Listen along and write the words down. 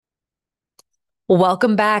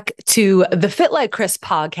Welcome back to the Fit Like Chris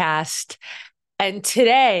podcast. And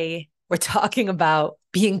today we're talking about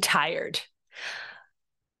being tired.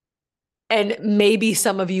 And maybe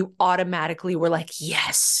some of you automatically were like,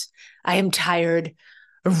 yes, I am tired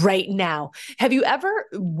right now. Have you ever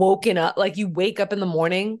woken up, like you wake up in the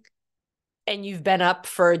morning and you've been up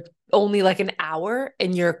for only like an hour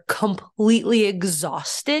and you're completely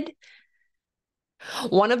exhausted?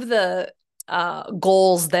 One of the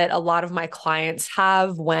goals that a lot of my clients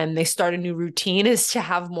have when they start a new routine is to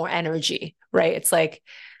have more energy, right? It's like,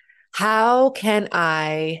 how can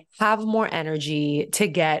I have more energy to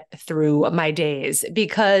get through my days?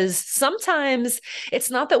 Because sometimes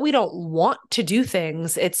it's not that we don't want to do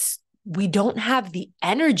things, it's we don't have the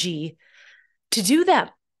energy to do them.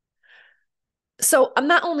 So I'm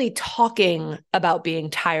not only talking about being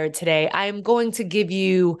tired today, I'm going to give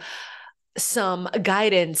you some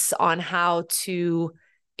guidance on how to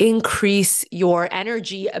increase your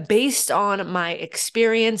energy based on my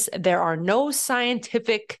experience. There are no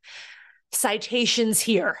scientific citations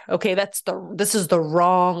here. Okay, this is the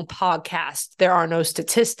wrong podcast. There are no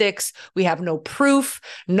statistics. We have no proof,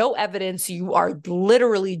 no evidence. You are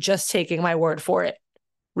literally just taking my word for it.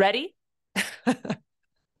 Ready?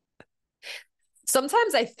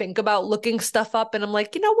 Sometimes I think about looking stuff up and I'm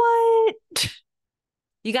like, you know what?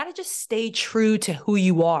 You got to just stay true to who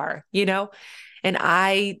you are, you know? And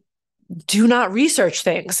I do not research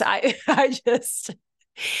things. I just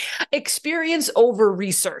experience over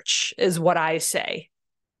research is what I say.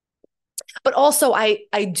 But also I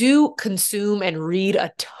do consume and read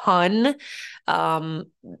a ton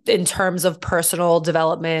in terms of personal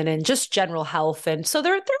development and just general health. And so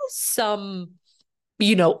there's some,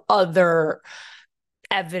 other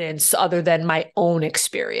evidence other than my own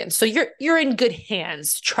experience. So you're in good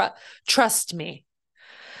hands. Trust me.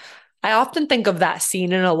 I often think of that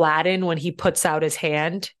scene in Aladdin when he puts out his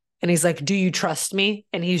hand and he's like, "Do you trust me?"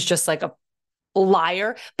 And he's just like a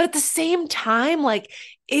liar. But at the same time, like,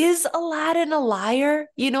 is Aladdin a liar?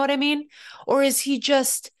 You know what I mean? Or is he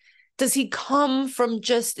just, does he come from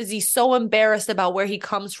just, is he so embarrassed about where he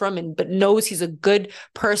comes from and but knows he's a good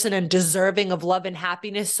person and deserving of love and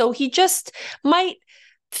happiness? So he just might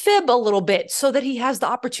fib a little bit so that he has the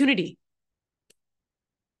opportunity.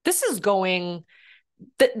 This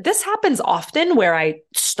happens often where I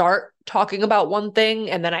start talking about one thing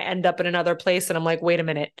and then I end up in another place and I'm like, wait a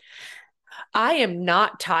minute, I am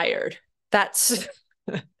not tired.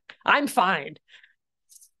 I'm fine.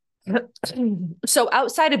 So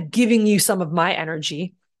outside of giving you some of my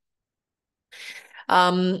energy,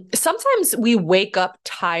 sometimes we wake up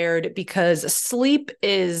tired because sleep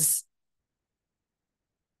is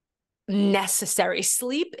necessary.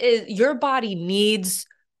 Your body needs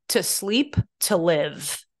to sleep to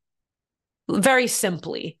live. Very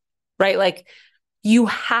simply, right? Like you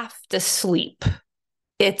have to sleep.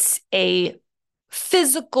 It's a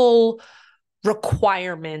physical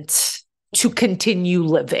requirement to continue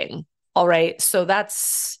living. All right. So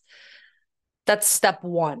that's step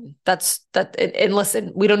one. And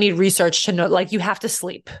listen, we don't need research to know, like you have to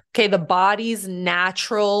sleep. Okay. The body's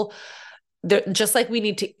natural, just like we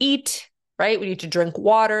need to eat, right? We need to drink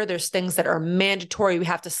water. There's things that are mandatory. We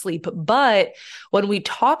have to sleep. But when we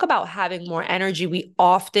talk about having more energy, we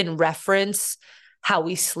often reference how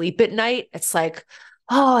we sleep at night. It's like,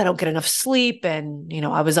 oh, I don't get enough sleep. And,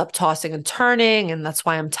 I was up tossing and turning, and that's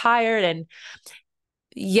why I'm tired. And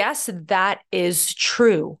yes, that is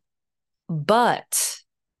true. But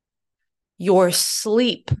your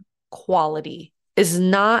sleep quality is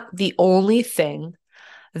not the only thing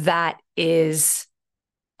that is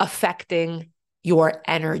affecting your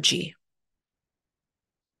energy.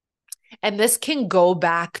 And this can go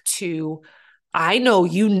back to, I know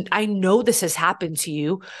this has happened to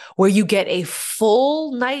you where you get a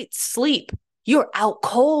full night's sleep. You're out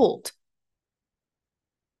cold.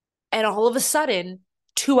 And all of a sudden,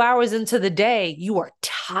 2 hours into the day, you are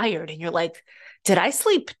tired and you're like, did I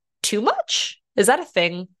sleep too much? Is that a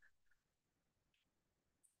thing?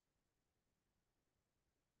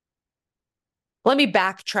 Let me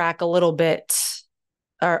backtrack a little bit,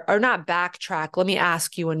 or not backtrack. Let me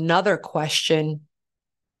ask you another question.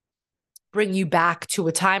 Bring you back to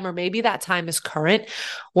a time, or maybe that time is current,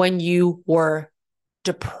 when you were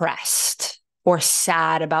depressed or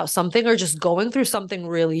sad about something or just going through something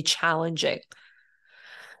really challenging.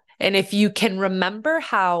 And if you can remember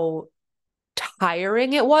how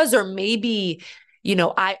tiring it was, or maybe,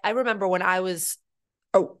 I remember when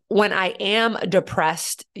I am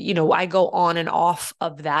depressed, I go on and off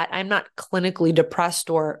of that. I'm not clinically depressed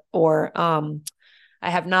or I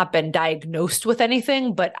have not been diagnosed with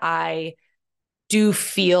anything, but I do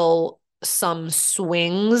feel some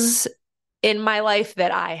swings in my life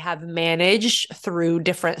that I have managed through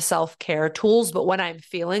different self-care tools. But when I'm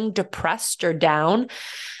feeling depressed or down,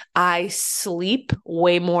 I sleep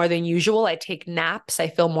way more than usual. I take naps. I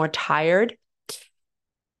feel more tired.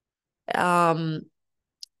 And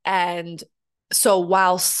so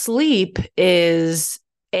while sleep is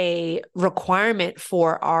a requirement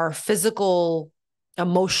for our physical,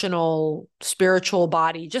 emotional, spiritual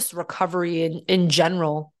body, just recovery in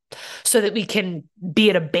general, so that we can be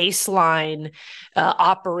at a baseline,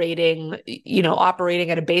 operating at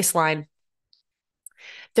a baseline.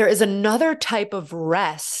 There is another type of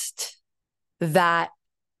rest that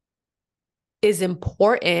is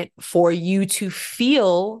important for you to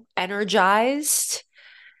feel energized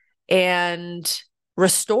and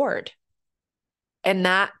restored. And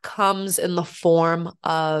that comes in the form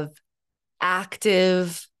of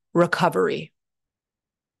active recovery.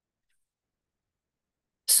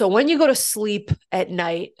 So when you go to sleep at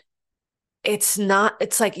night, it's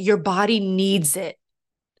like your body needs it.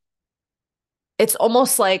 It's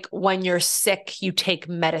almost like when you're sick, you take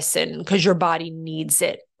medicine because your body needs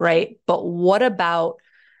it, right? But what about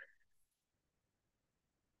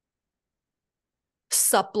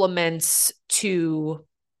supplements to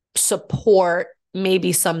support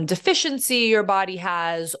maybe some deficiency your body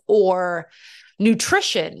has, or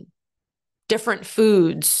nutrition, different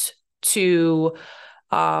foods to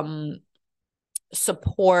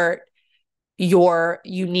support your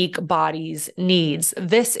unique body's needs?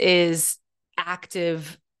 This is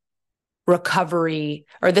active recovery,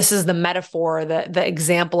 or this is the metaphor, the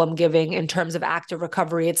example I'm giving in terms of active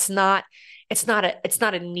recovery. It's not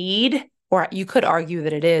a need, or you could argue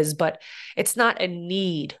that it is, but it's not a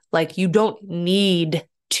need. Like, you don't need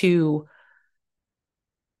to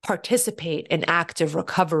participate in active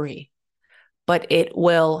recovery, but it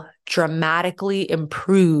will dramatically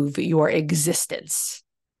improve your existence.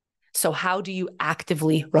 So how do you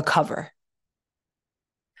actively recover?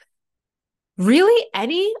 Really,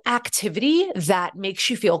 any activity that makes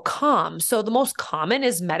you feel calm. So the most common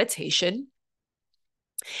is meditation.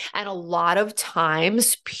 And a lot of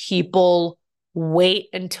times people wait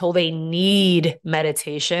until they need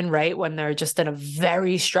meditation, right? When they're just in a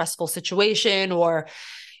very stressful situation, or,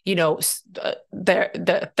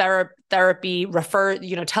 the therapy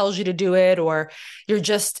tells you to do it, or you're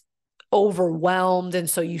just overwhelmed. And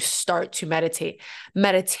so you start to meditate.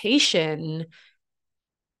 Meditation,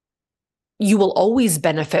 you will always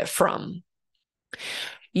benefit from.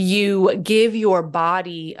 You give your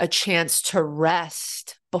body a chance to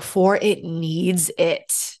rest before it needs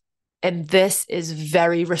it. And this is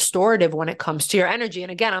very restorative when it comes to your energy.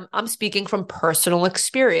 And again, I'm speaking from personal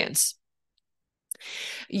experience.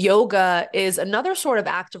 Yoga is another sort of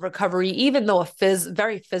active recovery, even though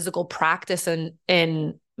very physical practice,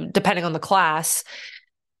 and depending on the class,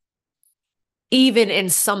 even in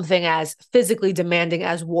something as physically demanding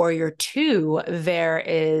as Warrior Two, there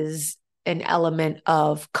is an element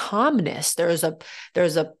of calmness. There's a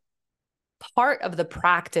part of the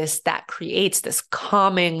practice that creates this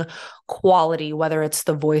calming quality, whether it's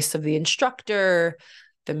the voice of the instructor,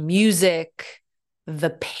 the music,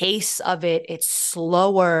 the pace of it. It's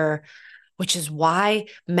slower, which is why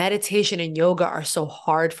meditation and yoga are so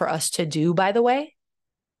hard for us to do, by the way.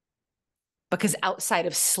 Because outside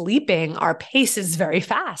of sleeping, our pace is very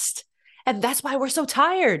fast. And that's why we're so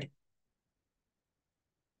tired.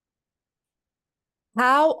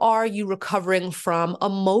 How are you recovering from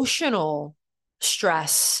emotional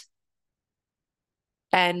stress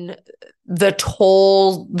and the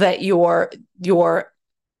toll that your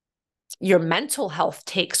mental health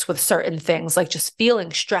takes with certain things, like just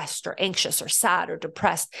feeling stressed or anxious or sad or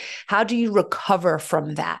depressed? How do you recover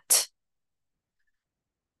from that?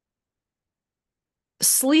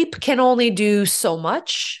 Sleep can only do so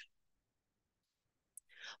much,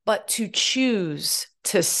 but to choose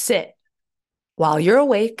to sit while you're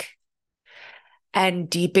awake and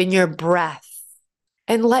deepen your breath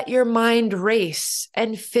and let your mind race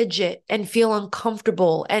and fidget and feel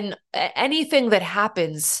uncomfortable, and anything that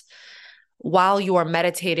happens while you are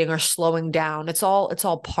meditating or slowing down, it's all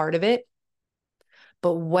part of it.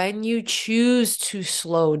 But when you choose to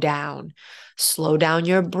slow down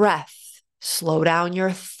your breath, slow down your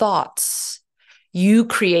thoughts, you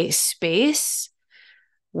create space,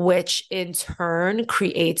 which in turn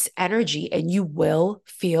creates energy, and you will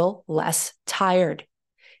feel less tired.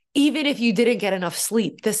 Even if you didn't get enough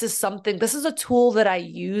sleep, this is a tool that I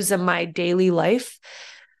use in my daily life.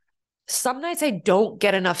 Some nights I don't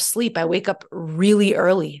get enough sleep. I wake up really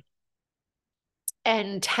early,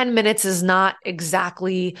 and 10 minutes is not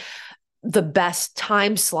exactly the best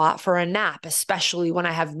time slot for a nap, especially when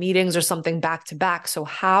I have meetings or something back to back. So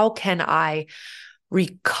how can I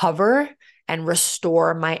recover and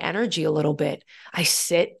restore my energy a little bit? I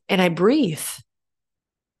sit and I breathe.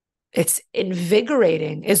 It's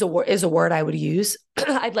invigorating is a word I would use.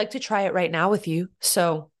 I'd like to try it right now with you.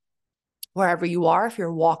 So wherever you are, if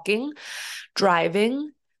you're walking,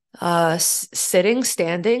 driving, sitting,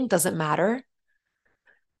 standing, doesn't matter.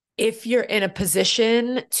 If you're in a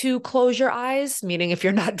position to close your eyes, meaning if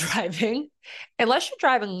you're not driving, unless you're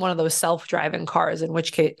driving one of those self-driving cars, in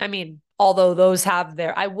which case, I mean, although those have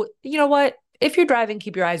their, I would, you know what? If you're driving,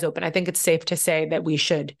 keep your eyes open. I think it's safe to say that we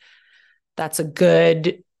should. That's a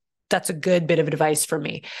good, that's a good bit of advice for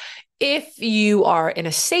me. If you are in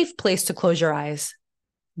a safe place to close your eyes,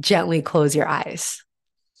 gently close your eyes.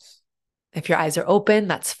 If your eyes are open,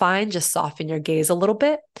 that's fine. Just soften your gaze a little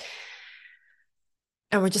bit.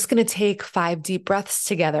 And we're just going to take 5 deep breaths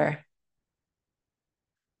together.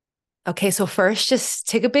 Okay, so first, just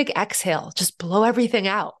take a big exhale. Just blow everything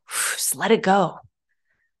out. Just let it go.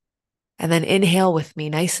 And then inhale with me,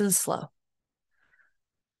 nice and slow.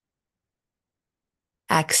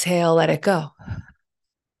 Exhale, let it go.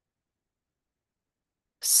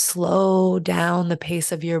 Slow down the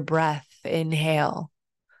pace of your breath. Inhale.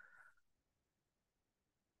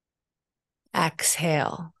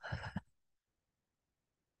 Exhale.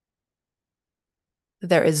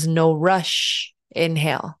 There is no rush.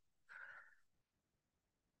 Inhale.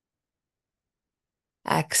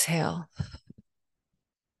 Exhale.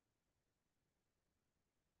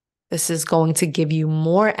 This is going to give you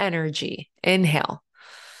more energy. Inhale.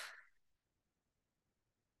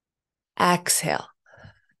 Exhale.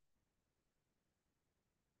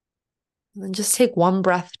 And then just take one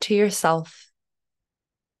breath to yourself.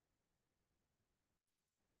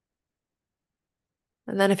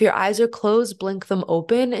 And then if your eyes are closed, blink them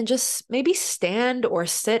open and just maybe stand or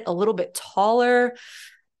sit a little bit taller.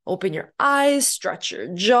 Open your eyes, stretch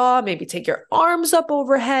your jaw, maybe take your arms up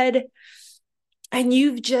overhead. And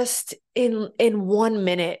you've just, in 1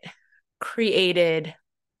 minute, created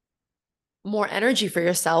more energy for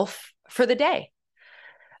yourself for the day.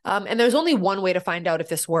 And there's only one way to find out if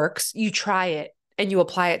this works. You try it and you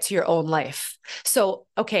apply it to your own life. So,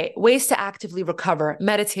 okay, ways to actively recover: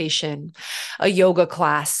 meditation, a yoga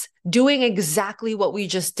class, doing exactly what we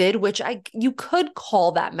just did, which you could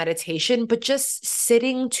call that meditation, but just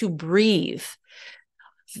sitting to breathe.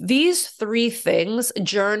 These 3 things,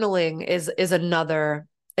 journaling is another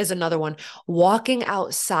one. Walking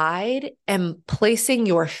outside and placing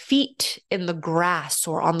your feet in the grass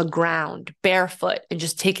or on the ground barefoot and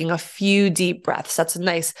just taking a few deep breaths. That's a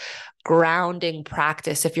nice grounding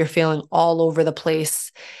practice if you're feeling all over the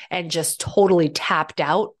place and just totally tapped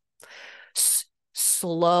out.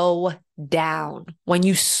 Slow down. When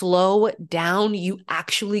you slow down, you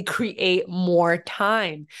actually create more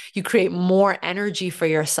time. You create more energy for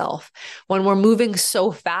yourself. When we're moving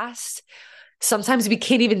so fast, sometimes we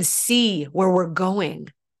can't even see where we're going.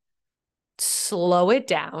 Slow it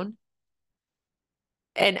down.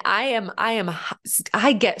 And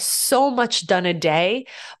I get so much done a day,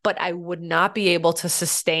 but I would not be able to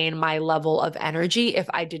sustain my level of energy if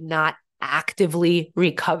I did not actively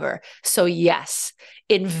recover. So yes,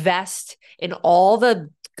 invest in all the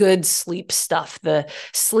good sleep stuff, the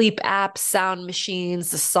sleep apps, sound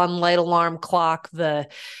machines, the sunlight alarm clock, the,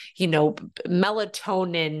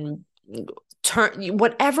 melatonin,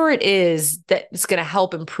 whatever it is that is going to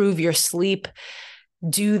help improve your sleep.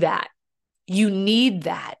 Do that. You need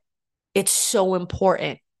that. It's so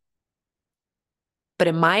important. But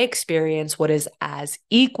in my experience, what is as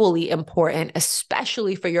equally important,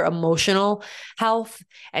 especially for your emotional health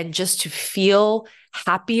and just to feel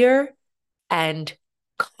happier and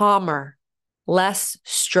calmer, less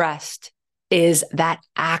stressed, is that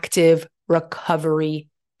active recovery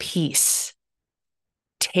piece.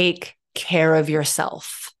 Take care of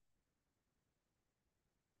yourself.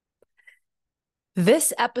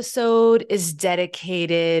 This episode is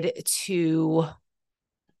dedicated to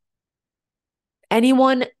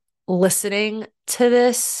anyone listening to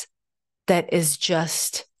this that is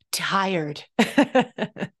just tired.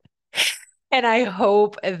 And I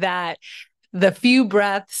hope that the few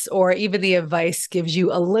breaths or even the advice gives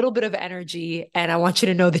you a little bit of energy. And I want you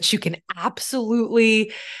to know that you can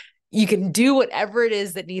do whatever it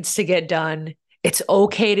is that needs to get done. It's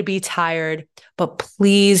okay to be tired, but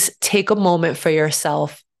please take a moment for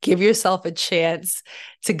yourself. Give yourself a chance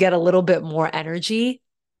to get a little bit more energy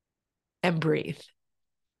and breathe.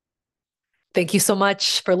 Thank you so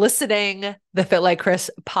much for listening. The Fit Like Chris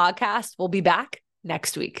podcast will be back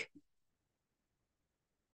next week.